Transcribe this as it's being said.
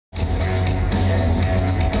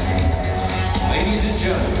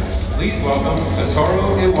Please welcome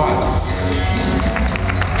Satoru Iwata.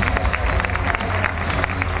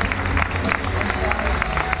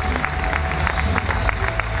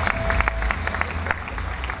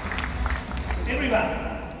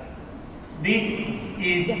 This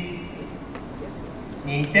is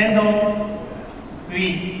Nintendo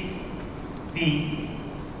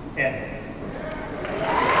 3DS.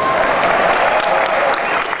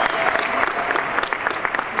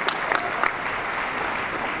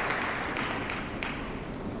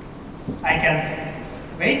 I can't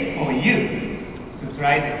wait for you to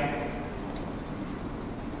try this.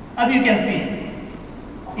 As you can see,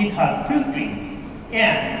 it has two screens,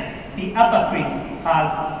 and the upper screen has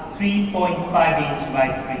 3.5-inch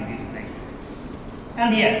widescreen display.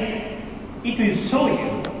 And yes, it will show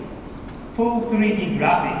you full 3D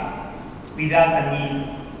graphics without the need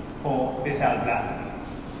for special glasses.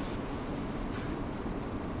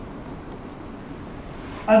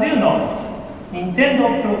 As you know,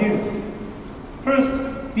 Nintendo produced first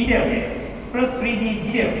 3D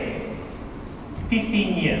video game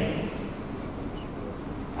 15 years.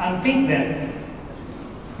 And since then,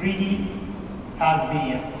 3D has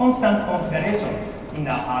been a constant consideration in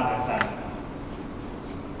our hardware design.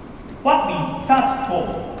 What we searched for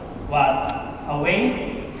was a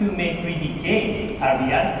way to make 3D games a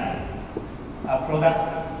reality, a product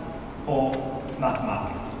for mass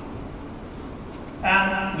market.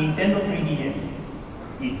 And Nintendo 3DS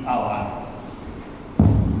is our answer.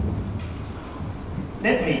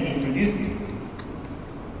 Let me introduce you.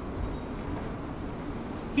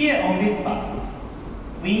 Here on this part,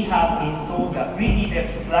 we have installed the 3D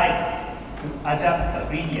depth slider to adjust the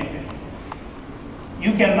 3D effect.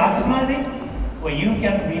 You can maximize it, or you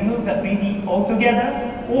can remove the 3D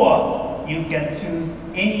altogether, or you can choose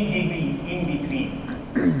any degree in between,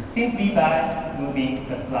 simply by moving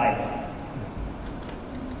the slider.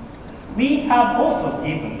 We have also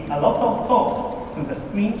given a lot of thought to the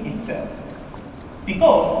screen itself.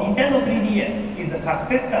 Because Nintendo 3DS is a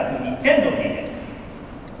successor to Nintendo DS,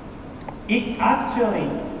 it naturally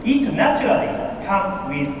comes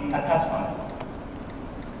with a touch panel.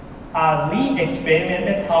 As we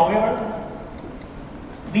experimented, however,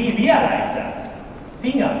 we realized that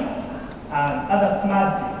fingerprints and other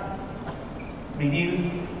smudges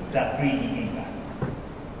reduce the 3D impact.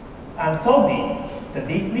 And so did the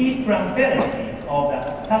decreased transparency of the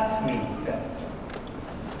touchscreen itself.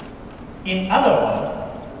 In other words,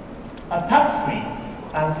 a touchscreen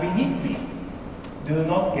and 3D screen do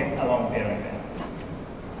not get along very well.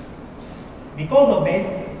 Because of this,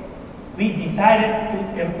 we decided to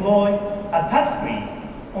employ a touchscreen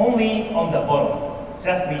only on the bottom,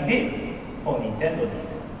 just we did for Nintendo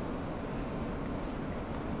DS.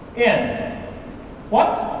 And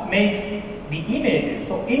what makes the images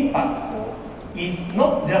so impactful is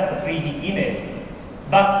not just the 3D image,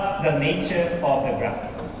 but the nature of the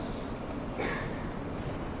graphics.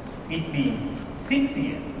 It's been 6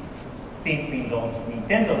 years since we launched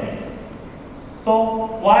Nintendo DS. So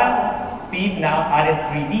while we've now added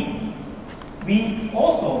 3D, we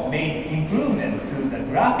also made improvement to the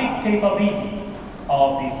graphics capability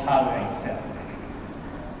of this hardware itself.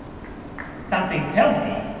 Something tells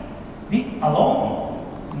me this alone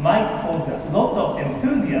might cause a lot of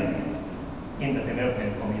enthusiasm in the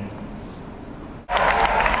development community.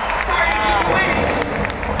 Sorry to keep you waiting.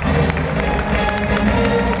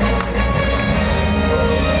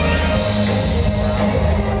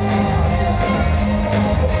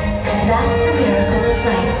 That's the miracle of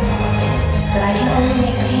flight. But I can only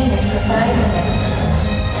maintain it for 5 minutes.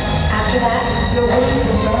 After that, your wings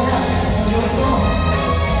will burn up and you'll fall.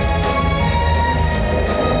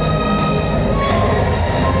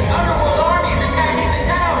 The underworld army is attacking the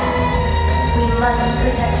town. We must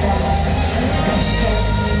protect them. Kit,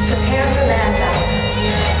 prepare for land battle.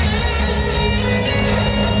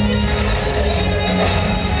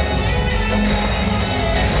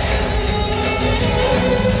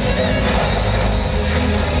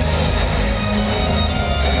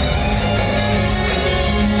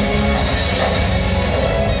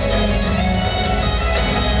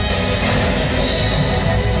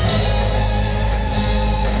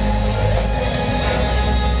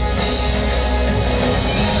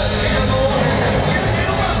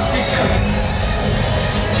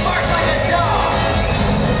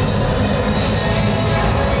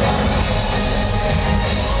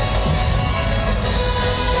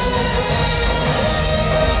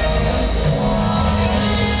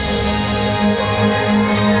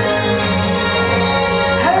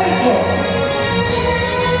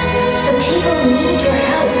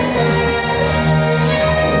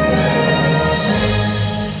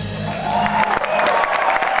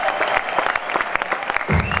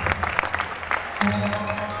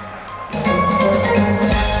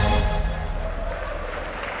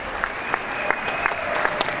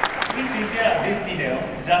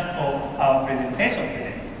 just for our presentation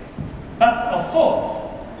today. But of course,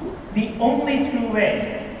 the only true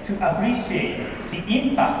way to appreciate the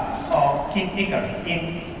impact of Kid Icarus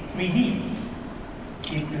in 3D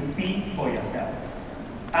is to see for yourself.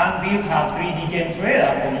 And we'll have 3D game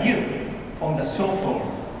trailer for you on the show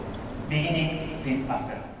floor beginning this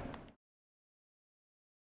afternoon.